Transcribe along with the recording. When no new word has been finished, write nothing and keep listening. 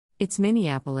It's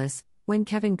Minneapolis, when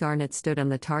Kevin Garnett stood on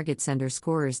the Target Center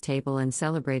scorers table and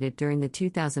celebrated during the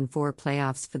 2004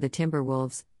 playoffs for the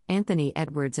Timberwolves. Anthony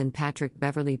Edwards and Patrick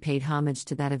Beverley paid homage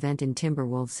to that event in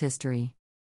Timberwolves history.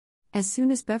 As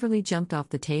soon as Beverley jumped off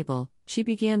the table, she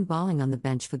began bawling on the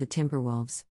bench for the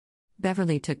Timberwolves.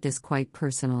 Beverley took this quite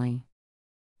personally.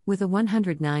 With a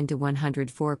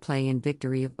 109-104 play-in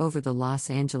victory over the Los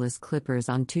Angeles Clippers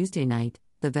on Tuesday night,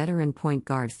 the veteran point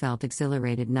guard felt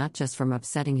exhilarated not just from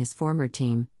upsetting his former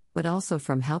team, but also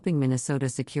from helping Minnesota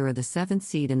secure the 7th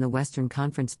seed in the Western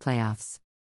Conference playoffs.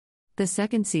 The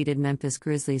second-seeded Memphis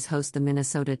Grizzlies host the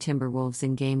Minnesota Timberwolves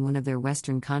in Game 1 of their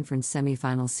Western Conference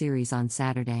semifinal series on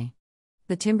Saturday.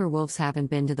 The Timberwolves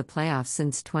haven't been to the playoffs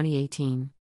since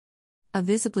 2018. A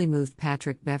visibly moved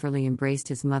Patrick Beverley embraced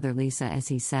his mother Lisa as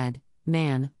he said,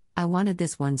 "Man, I wanted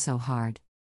this one so hard.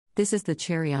 This is the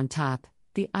cherry on top,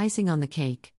 the icing on the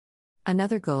cake.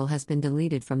 Another goal has been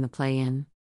deleted from the play-in.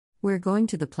 We're going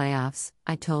to the playoffs,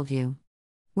 I told you."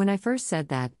 When I first said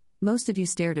that, most of you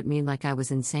stared at me like I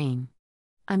was insane.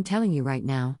 I'm telling you right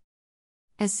now.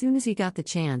 As soon as he got the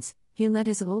chance, he let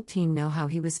his old team know how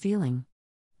he was feeling.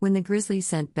 When the Grizzlies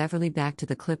sent Beverley back to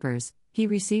the Clippers, he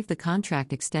received the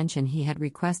contract extension he had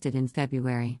requested in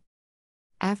February.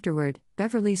 Afterward,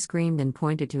 Beverley screamed and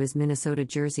pointed to his Minnesota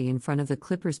jersey in front of the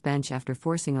Clippers bench after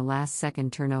forcing a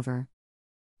last-second turnover.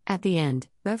 At the end,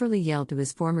 Beverley yelled to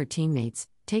his former teammates,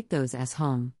 "Take those ass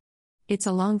home. It's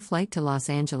a long flight to Los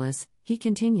Angeles," he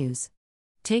continues.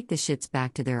 "Take the shits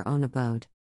back to their own abode."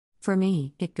 For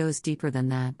me, it goes deeper than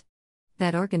that.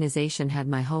 That organization had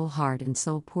my whole heart and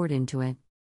soul poured into it.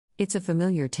 It's a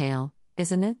familiar tale,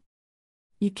 isn't it?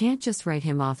 You can't just write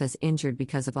him off as injured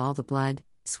because of all the blood,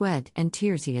 sweat, and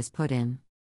tears he has put in.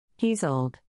 He's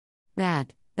old.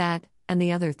 That, and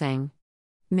the other thing.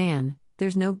 Man,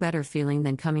 there's no better feeling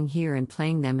than coming here and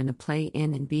playing them in a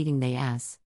play-in and beating they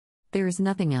ass. There is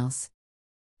nothing else.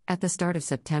 At the start of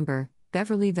September,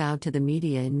 Beverley vowed to the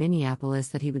media in Minneapolis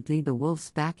that he would lead the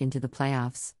Wolves back into the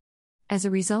playoffs. As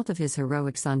a result of his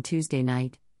heroics on Tuesday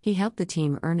night, he helped the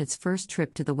team earn its first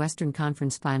trip to the Western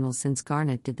Conference Finals since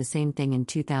Garnett did the same thing in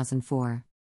 2004.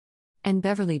 And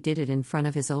Beverley did it in front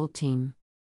of his old team.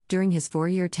 During his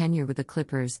 4-year tenure with the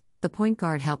Clippers, the point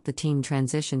guard helped the team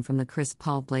transition from the Chris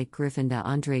Paul Blake Griffin to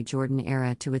Andre Jordan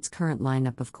era to its current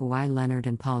lineup of Kawhi Leonard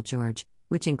and Paul George,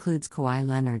 which includes Kawhi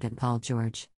Leonard and Paul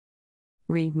George.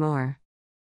 Read more.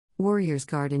 Warriors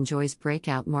guard enjoys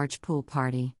breakout March pool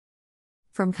party.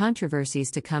 From controversies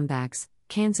to comebacks,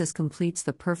 Kansas completes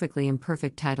the perfectly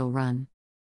imperfect title run.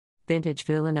 Vintage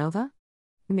Villanova?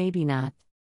 Maybe not.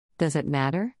 Does it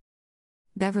matter?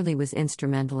 Beverley was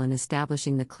instrumental in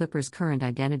establishing the Clippers' current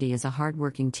identity as a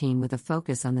hard-working team with a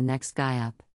focus on the next guy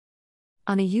up.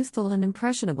 On a youthful and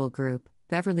impressionable group,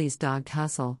 Beverley's dogged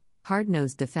hustle,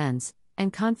 hard-nosed defense,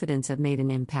 and confidence have made an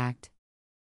impact.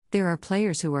 "There are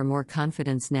players who are more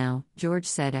confident now," George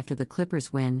said after the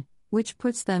Clippers' win, which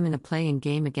puts them in a play-in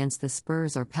game against the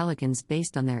Spurs or Pelicans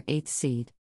based on their 8th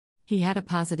seed. He had a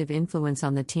positive influence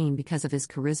on the team because of his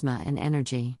charisma and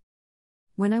energy.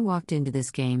 "When I walked into this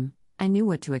game, I knew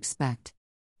what to expect.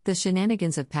 The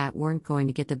shenanigans of Pat weren't going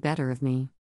to get the better of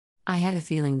me. I had a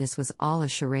feeling this was all a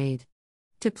charade.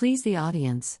 To please the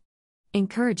audience.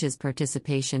 Encourages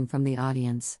participation from the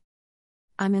audience.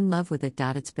 I'm in love with it.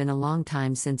 It's been a long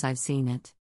time since I've seen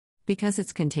it. Because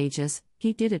it's contagious,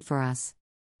 he did it for us.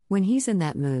 When he's in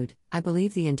that mood, I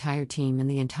believe the entire team and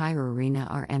the entire arena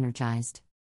are energized.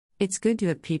 It's good to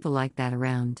have people like that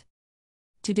around."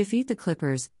 To defeat the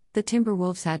Clippers, the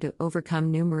Timberwolves had to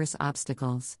overcome numerous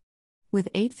obstacles. With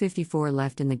 8:54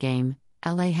 left in the game,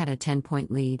 LA had a 10-point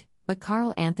lead, but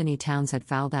Karl Anthony Towns had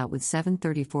fouled out with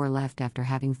 7:34 left after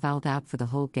having fouled out for the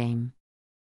whole game.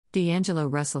 D'Angelo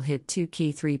Russell hit 2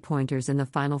 key three-pointers in the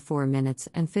final 4 minutes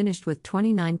and finished with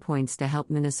 29 points to help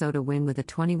Minnesota win with a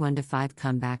 21-5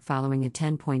 comeback following a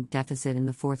 10-point deficit in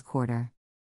the fourth quarter.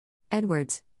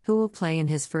 Edwards, who will play in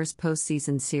his first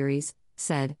postseason series,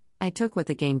 said, "I took what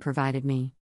the game provided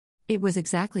me. It was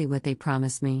exactly what they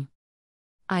promised me.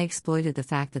 I exploited the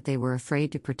fact that they were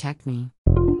afraid to protect me."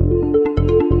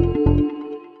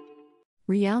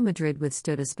 Real Madrid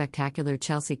withstood a spectacular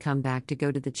Chelsea comeback to go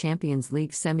to the Champions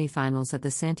League semi-finals at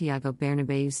the Santiago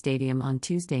Bernabéu Stadium on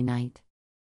Tuesday night.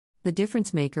 The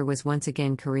difference-maker was once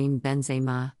again Karim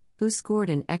Benzema, who scored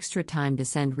in extra time to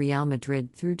send Real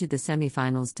Madrid through to the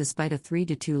semi-finals despite a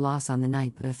 3-2 loss on the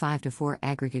night but a 5-4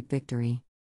 aggregate victory.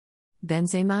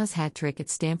 Benzema's hat-trick at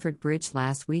Stamford Bridge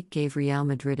last week gave Real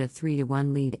Madrid a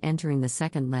 3-1 lead entering the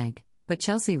second leg, but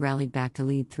Chelsea rallied back to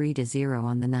lead 3-0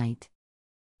 on the night.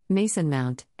 Mason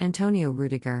Mount, Antonio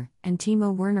Rudiger, and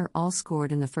Timo Werner all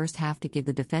scored in the first half to give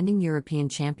the defending European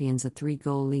champions a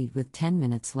 3-goal lead with 10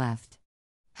 minutes left.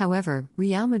 However,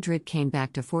 Real Madrid came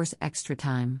back to force extra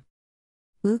time.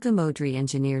 Luka Modric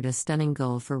engineered a stunning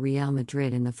goal for Real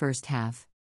Madrid in the first half.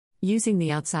 Using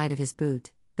the outside of his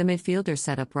boot, the midfielder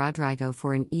set up Rodrigo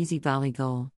for an easy volley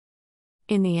goal.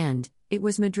 In the end, it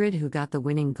was Madrid who got the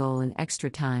winning goal in extra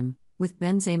time, with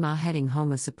Benzema heading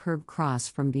home a superb cross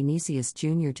from Vinicius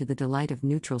Jr. to the delight of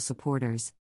neutral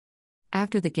supporters.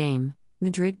 After the game,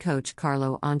 Madrid coach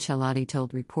Carlo Ancelotti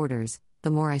told reporters,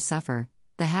 "The more I suffer,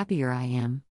 the happier I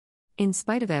am. In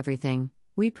spite of everything,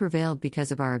 we prevailed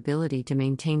because of our ability to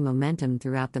maintain momentum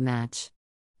throughout the match.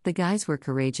 The guys were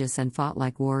courageous and fought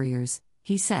like warriors,"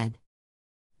 he said.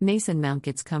 Mason Mount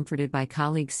gets comforted by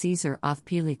colleague Cesar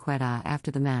Azpilicueta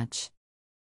after the match.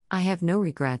 "I have no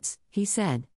regrets," he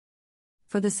said.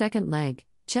 For the second leg,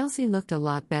 Chelsea looked a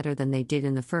lot better than they did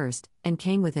in the first, and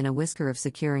came within a whisker of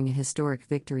securing a historic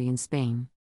victory in Spain.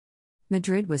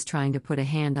 Madrid was trying to put a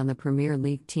hand on the Premier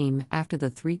League team after the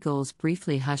 3 goals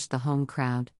briefly hushed the home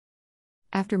crowd.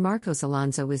 After Marcos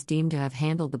Alonso was deemed to have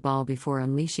handled the ball before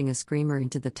unleashing a screamer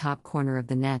into the top corner of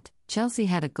the net, Chelsea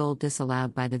had a goal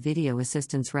disallowed by the video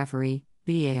assistance referee,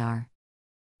 VAR.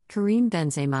 Karim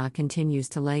Benzema continues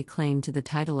to lay claim to the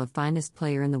title of finest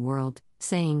player in the world,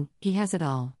 saying, "He has it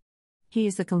all. He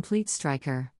is the complete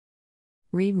striker."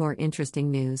 Read more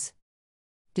interesting news.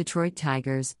 Detroit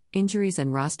Tigers, injuries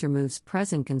and roster moves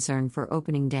present concern for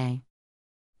opening day.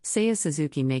 Seiya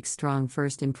Suzuki makes strong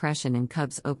first impression in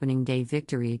Cubs' opening day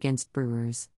victory against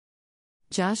Brewers.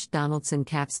 Josh Donaldson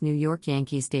caps New York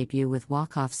Yankees' debut with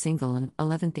walk-off single in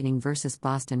 11th inning versus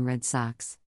Boston Red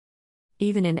Sox.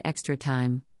 Even in extra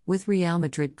time, with Real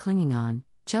Madrid clinging on,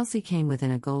 Chelsea came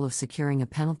within a goal of securing a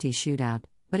penalty shootout,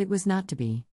 but it was not to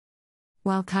be.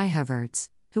 While Kai Havertz,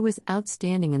 who was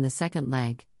outstanding in the second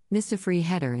leg, missed a free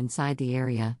header inside the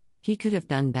area, he could have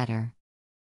done better.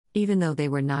 Even though they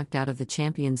were knocked out of the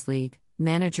Champions League,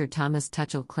 manager Thomas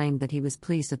Tuchel claimed that he was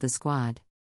pleased with the squad.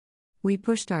 "We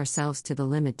pushed ourselves to the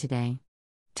limit today."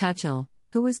 Tuchel,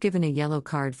 who was given a yellow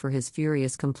card for his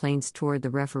furious complaints toward the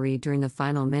referee during the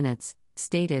final minutes,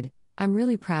 stated, "I'm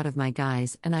really proud of my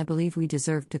guys and I believe we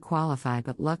deserved to qualify,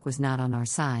 but luck was not on our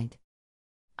side.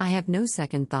 I have no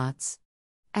second thoughts.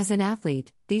 As an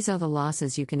athlete, these are the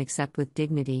losses you can accept with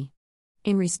dignity."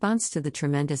 In response to the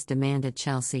tremendous demand at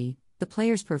Chelsea, the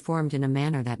players performed in a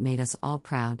manner that made us all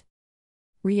proud.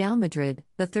 Real Madrid,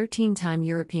 the 13-time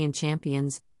European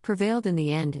champions, prevailed in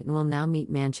the end and will now meet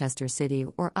Manchester City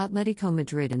or Atletico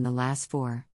Madrid in the last 4.